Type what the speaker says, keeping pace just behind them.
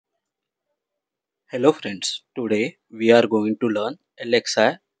Hello friends, today we are going to learn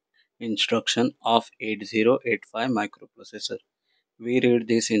LXI instruction of 8085 microprocessor. We read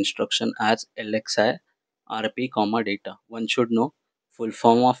this instruction as LXI RP, data. One should know full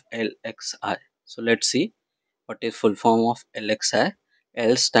form of LXI. So let's see what is full form of LXI.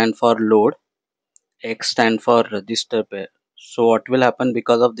 L stand for load, X stand for register pair. So what will happen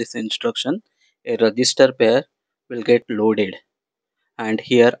because of this instruction? A register pair will get loaded, and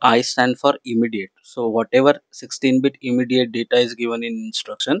here I stand for immediate. So whatever 16-bit immediate data is given in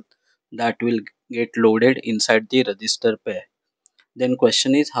instruction, that will get loaded inside the register pair. Then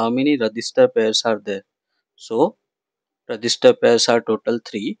question is, how many register pairs are there? So register pairs are total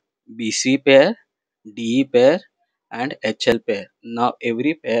 3: BC pair, DE pair and HL pair. Now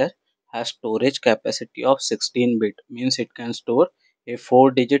every pair has storage capacity of 16-bit, means it can store a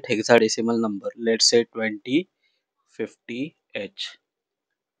 4-digit hexadecimal number, let's say 2050H.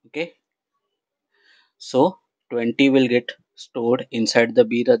 Okay, so 20 will get stored inside the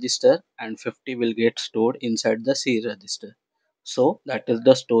B register and 50 will get stored inside the C register. So that is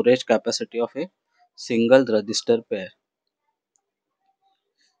the storage capacity of a single register pair.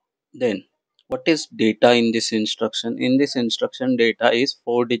 Then what is data in this instruction? In this instruction, data is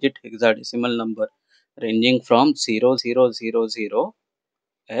 4-digit hexadecimal number ranging from 0000H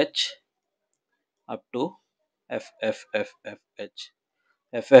up to FFFFH.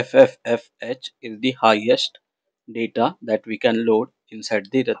 FFFFH is the highest data that we can load inside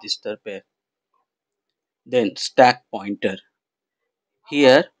the register pair. Then stack pointer.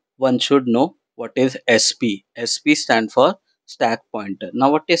 Here one should know what is SP. SP stand for stack pointer.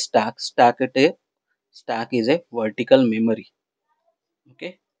 Now what is stack? Stack is a vertical memory.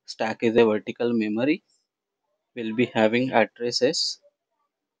 Okay, stack is a vertical memory. Will be having addresses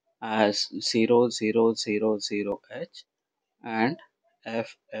as 0000H and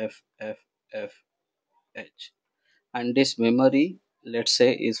FFFFH. And this memory, let's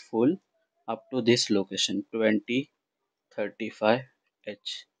say, is full up to this location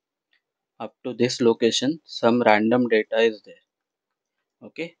 2035H. Up to this location some random data is there.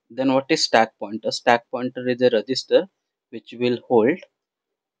 Okay, then what is stack pointer? Stack pointer is a register which will hold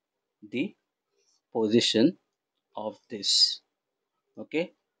the position of this.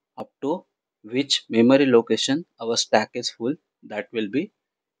 Okay, up to which memory location our stack is full, that will be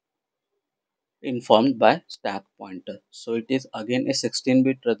informed by stack pointer. So it is again a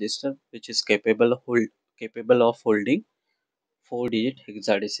 16-bit register which is capable of holding 4-digit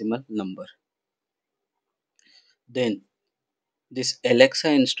hexadecimal number. Then this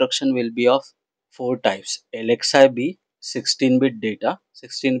LXI instruction will be of 4 types. LXI B, 16-bit data.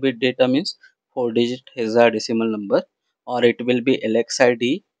 16-bit data means 4-digit hexadecimal number, or it will be LXI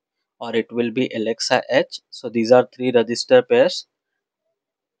D, or it will be LXI H. So these are 3 register pairs.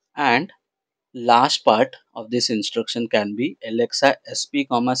 And last part of this instruction can be LXI SP,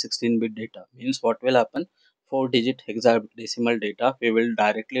 16-bit data. Means what will happen? 4-digit hexadecimal data we will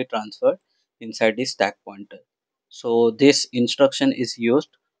directly transfer inside the stack pointer. So this instruction is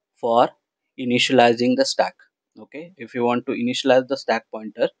used for initializing the stack. Okay, if you want to initialize the stack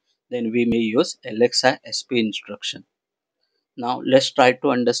pointer, then we may use LXI SP instruction. Now let's try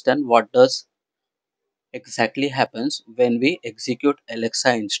to understand what does exactly happens when we execute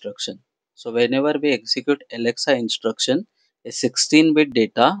LXI instruction. So whenever we execute LXI instruction, a 16-bit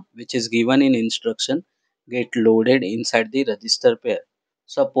data which is given in instruction get loaded inside the register pair.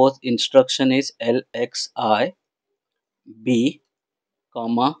 Suppose instruction is LXI B,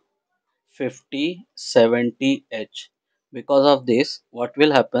 5070H. Because of this, what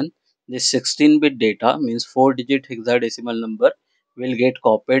will happen? This 16-bit data means 4-digit hexadecimal number will get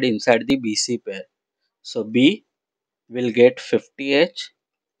copied inside the BC pair. So B will get 50H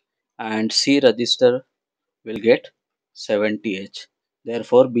and C register will get 70H.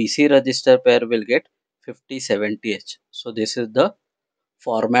 Therefore, BC register pair will get 5070H. So this is the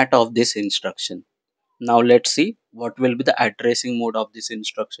format of this instruction. Now let's see what will be the addressing mode of this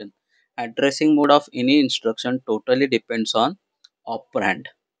instruction. Addressing mode of any instruction totally depends on operand.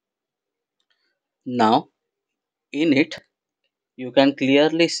 Now in it you can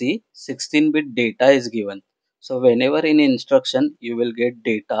clearly see 16-bit data is given. So whenever in instruction you will get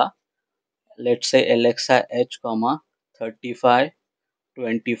data, let's say LXI H,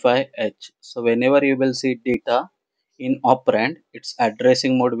 3525H. So whenever you will see data in operand, its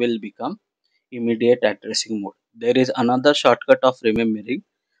addressing mode will become immediate addressing mode. There is another shortcut of remembering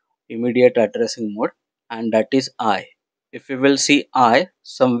immediate addressing mode, and that is I. If you will see I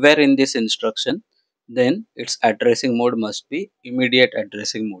somewhere in this instruction, then its addressing mode must be immediate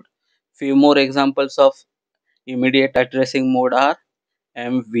addressing mode. Few more examples of immediate addressing mode are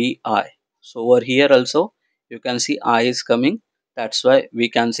MVI. So over here also you can see I is coming. That's why we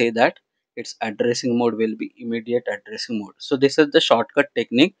can say that its addressing mode will be immediate addressing mode. So this is the shortcut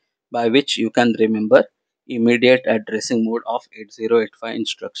technique by which you can remember immediate addressing mode of 8085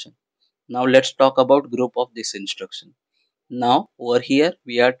 instruction. Now let's talk about group of this instruction. Now over here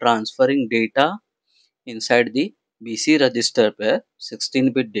we are transferring data inside the BC register pair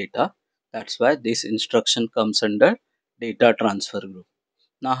 16-bit data. That's why this instruction comes under data transfer group.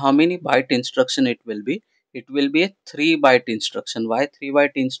 Now how many byte instruction it will be? It will be a 3-byte instruction. Why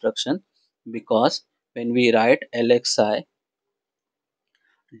 3-byte instruction? Because when we write LXI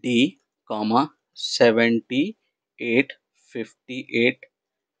D,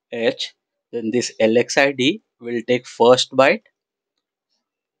 7858H, then this LXI D will take first byte,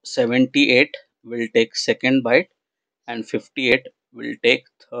 78 will take second byte, and 58 will take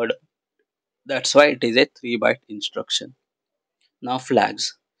third. That's why it is a 3-byte instruction. Now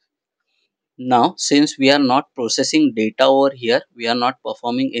flags. Now, since we are not processing data over here, we are not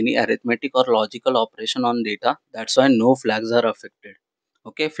performing any arithmetic or logical operation on data. That's why no flags are affected.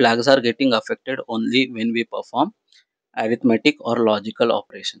 Okay, flags are getting affected only when we perform arithmetic or logical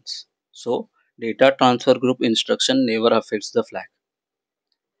operations. So, data transfer group instruction never affects the flag.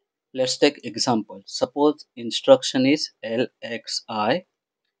 Let's take example. Suppose instruction is LXI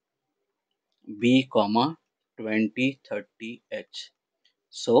B, 2030H.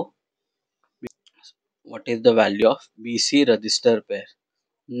 So, what is the value of BC register pair?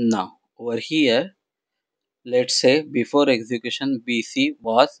 Now, over here, let's say before execution BC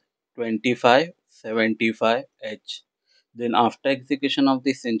was 2575H. Then after execution of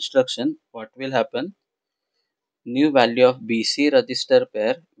this instruction, what will happen? New value of BC register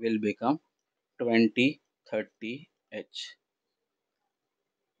pair will become 2030H.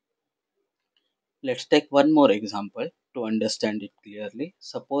 Let's take one more example to understand it clearly.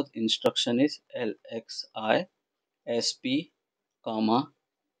 Suppose instruction is LXI SP,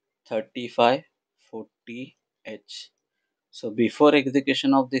 3540H. So before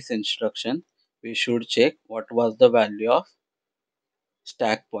execution of this instruction, we should check what was the value of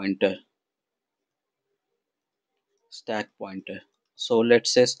stack pointer. So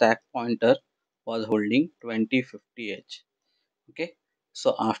let's say stack pointer was holding 2050H. Okay.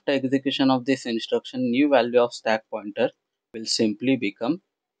 So after execution of this instruction, new value of stack pointer will simply become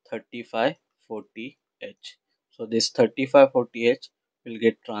 3540H. So this 3540H will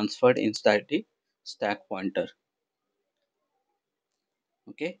get transferred inside the stack pointer.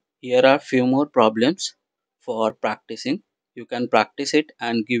 Okay, here are few more problems for practicing. You can practice it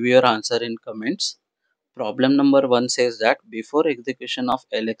and give your answer in comments. Problem number 1 says that before execution of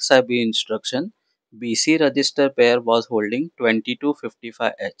LXI B instruction, BC register pair was holding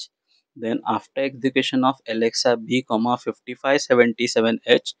 2255H. Then after execution of LXI B,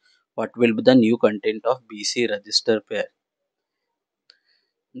 5577H, what will be the new content of BC register pair?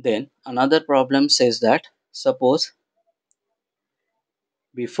 Then another problem says that suppose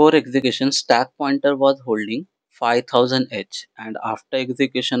before execution, stack pointer was holding 5000H, and after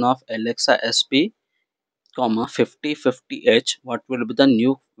execution of LXI SP, 5050H, what will be the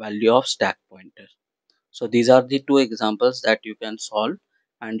new value of stack pointer? So these are the two examples that you can solve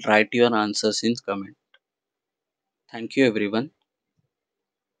and write your answers in comment. Thank you everyone.